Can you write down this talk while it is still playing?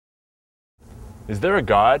Is there a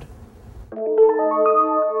God?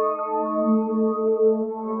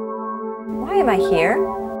 Why am I here?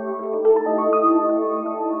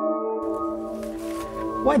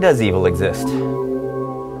 Why does evil exist?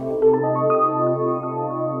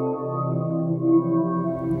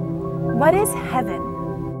 What is heaven?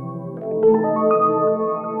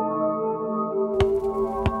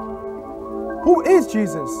 Who is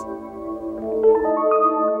Jesus?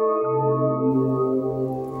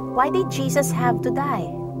 Why did Jesus have to die?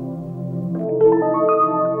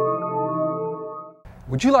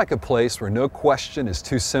 Would you like a place where no question is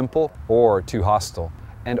too simple or too hostile,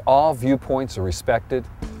 and all viewpoints are respected?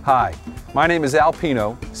 Hi, my name is Al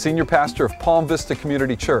Pino, Senior Pastor of Palm Vista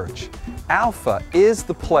Community Church. Alpha is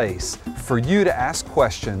the place for you to ask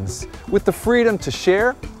questions with the freedom to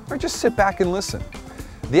share or just sit back and listen.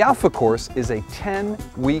 The Alpha course is a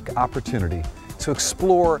 10-week opportunity to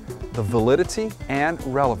explore the validity and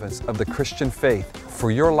relevance of the Christian faith for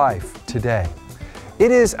your life today. It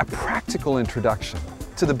is a practical introduction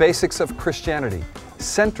to the basics of Christianity,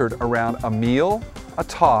 centered around a meal, a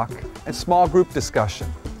talk, and small group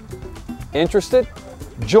discussion. Interested?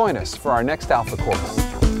 Join us for our next Alpha course.